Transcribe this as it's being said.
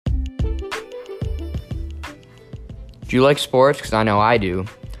Do you like sports? Because I know I do.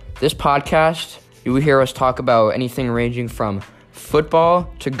 This podcast, you will hear us talk about anything ranging from football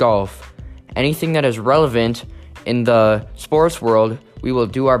to golf. Anything that is relevant in the sports world, we will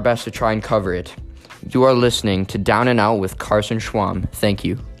do our best to try and cover it. You are listening to Down and Out with Carson Schwam. Thank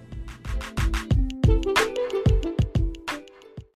you.